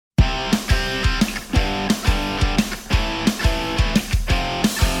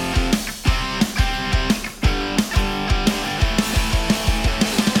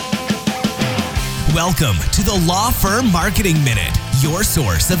Welcome to the Law Firm Marketing Minute, your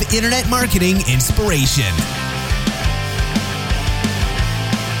source of internet marketing inspiration.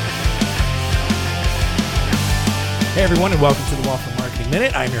 Hey everyone, and welcome to the Law Firm Marketing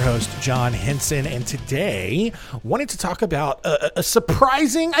Minute. I'm your host, John Henson, and today wanted to talk about a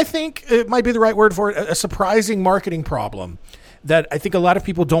surprising, I think it might be the right word for it, a surprising marketing problem that I think a lot of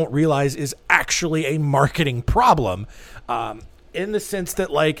people don't realize is actually a marketing problem, in the sense that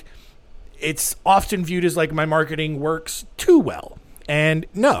it's often viewed as my marketing works too well. And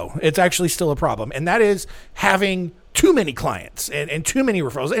no, it's actually still a problem. And that is having too many clients and too many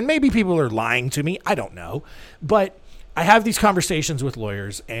referrals. And maybe people are lying to me. I don't know. But I have these conversations with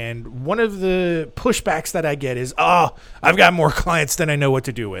lawyers, and one of the pushbacks that I get is, I've got more clients than I know what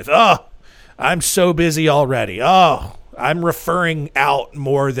to do with. I'm so busy already. I'm referring out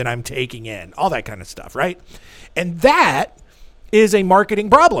more than I'm taking in. All that kind of stuff, right? And that is a marketing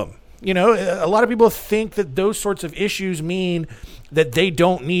problem. You know, a lot of people think that those sorts of issues mean that they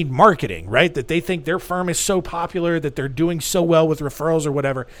don't need marketing, right? That they think their firm is so popular, that they're doing so well with referrals or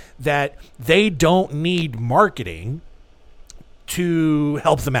whatever, that they don't need marketing to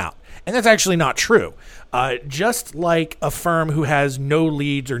help them out. And that's actually not true. Just like a firm who has no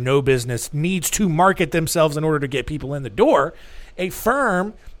leads or no business needs to market themselves in order to get people in the door, a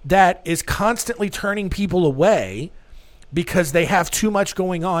firm that is constantly turning people away because they have too much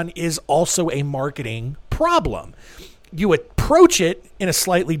going on is also a marketing problem. You approach it in a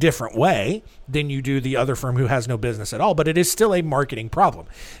slightly different way than you do the other firm who has no business at all, but it is still a marketing problem.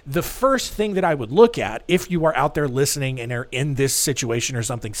 The first thing that I would look at if you are out there listening and are in this situation or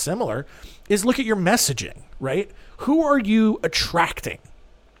something similar is look at your messaging, right? Who are you attracting?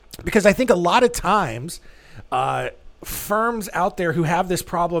 Because I think a lot of times firms out there who have this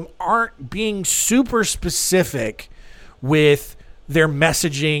problem aren't being super specific with their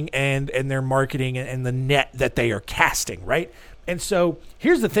messaging and their marketing and the net that they are casting, right? And so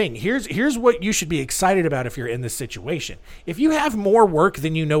here's the thing. Here's what you should be excited about if you're in this situation. If you have more work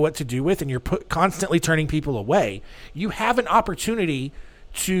than you know what to do with and you're constantly turning people away, you have an opportunity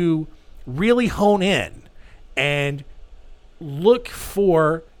to really hone in and look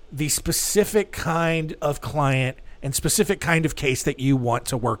for the specific kind of client and specific kind of case that you want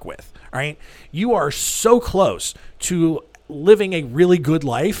to work with, all right? You are so close to living a really good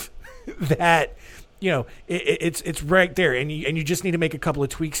life that, it's right there, and you just need to make a couple of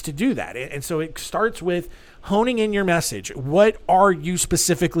tweaks to do that. And so it starts with honing in your message. What are you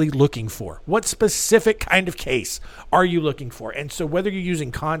specifically looking for? What specific kind of case are you looking for? And so whether you're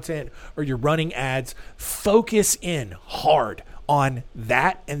using content or you're running ads, focus in hard on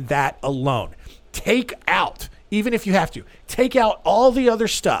that and that alone. Take out, even if you have to, take out all the other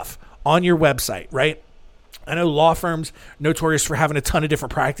stuff on your website, right? I know law firms notorious for having a ton of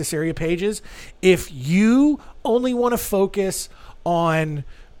different practice area pages. If you only want to focus on,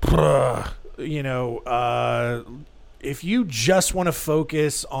 if you just want to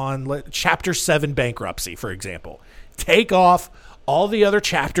focus on Chapter 7 bankruptcy, for example, take off all the other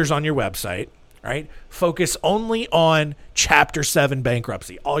chapters on your website, right? Focus only on Chapter 7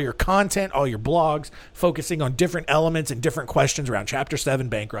 bankruptcy. All your content, all your blogs, focusing on different elements and different questions around Chapter 7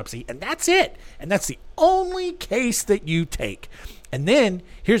 bankruptcy. And that's it. And that's the only case that you take. And then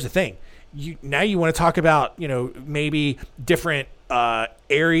here's the thing. You want to talk about, maybe different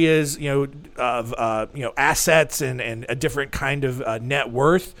areas, of assets and a different kind of net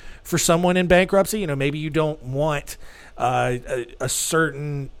worth for someone in bankruptcy. Maybe you don't want a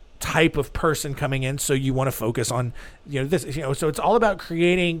certain type of person coming in, so you want to focus on this, so it's all about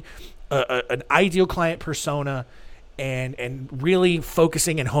creating an ideal client persona and really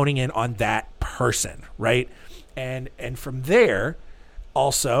focusing and honing in on that person, right? And from there,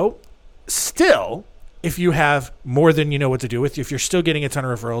 also, still, if you have more than you know what to do with, if you're still getting a ton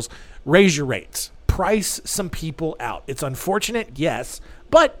of referrals, raise your rates, price some people out. It's unfortunate, yes,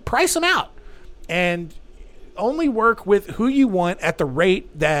 but price them out and only work with who you want at the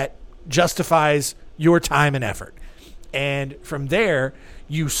rate that justifies your time and effort. And from there,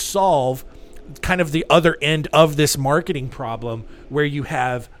 you solve kind of the other end of this marketing problem where you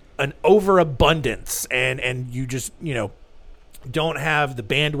have an overabundance and you just, don't have the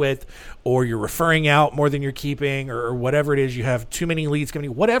bandwidth, or you're referring out more than you're keeping, or whatever it is, you have too many leads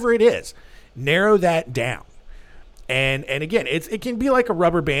coming, whatever it is, narrow that down. And again, it can be like a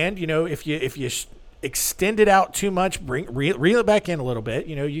rubber band, if you extend it out too much, reel it back in a little bit,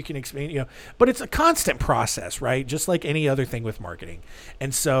 you can expand, but it's a constant process, right? Just like any other thing with marketing.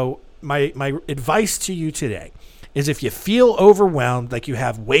 And so my advice to you today is, if you feel overwhelmed, like you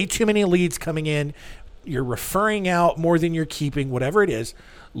have way too many leads coming in, you're referring out more than you're keeping, whatever it is,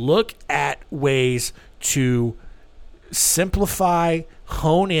 look at ways to simplify,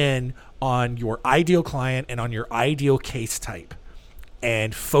 hone in on your ideal client and on your ideal case type,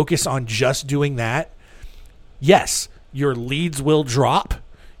 and focus on just doing that. Yes, your leads will drop.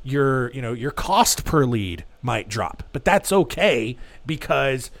 Your cost per lead might drop, but that's okay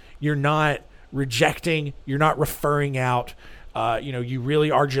because you're not rejecting, you're not referring out. You really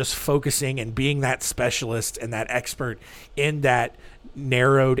are just focusing and being that specialist and that expert in that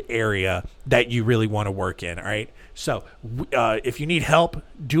narrowed area that you really want to work in. All right. So if you need help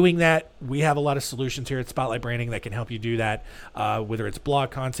doing that, we have a lot of solutions here at Spotlight Branding that can help you do that, whether it's blog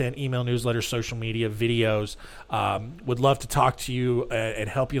content, email newsletters, social media, videos. Would love to talk to you and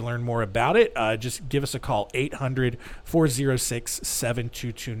help you learn more about it. Just give us a call,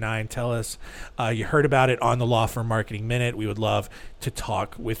 800-406-7229. Tell us you heard about it on the Law Firm Marketing Minute. We would love to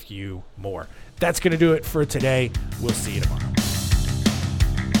talk with you more. That's going to do it for today. We'll see you tomorrow.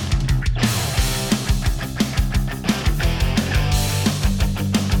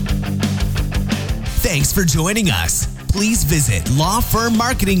 Thanks for joining us. Please visit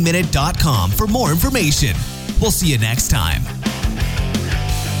lawfirmmarketingminute.com for more information. We'll see you next time.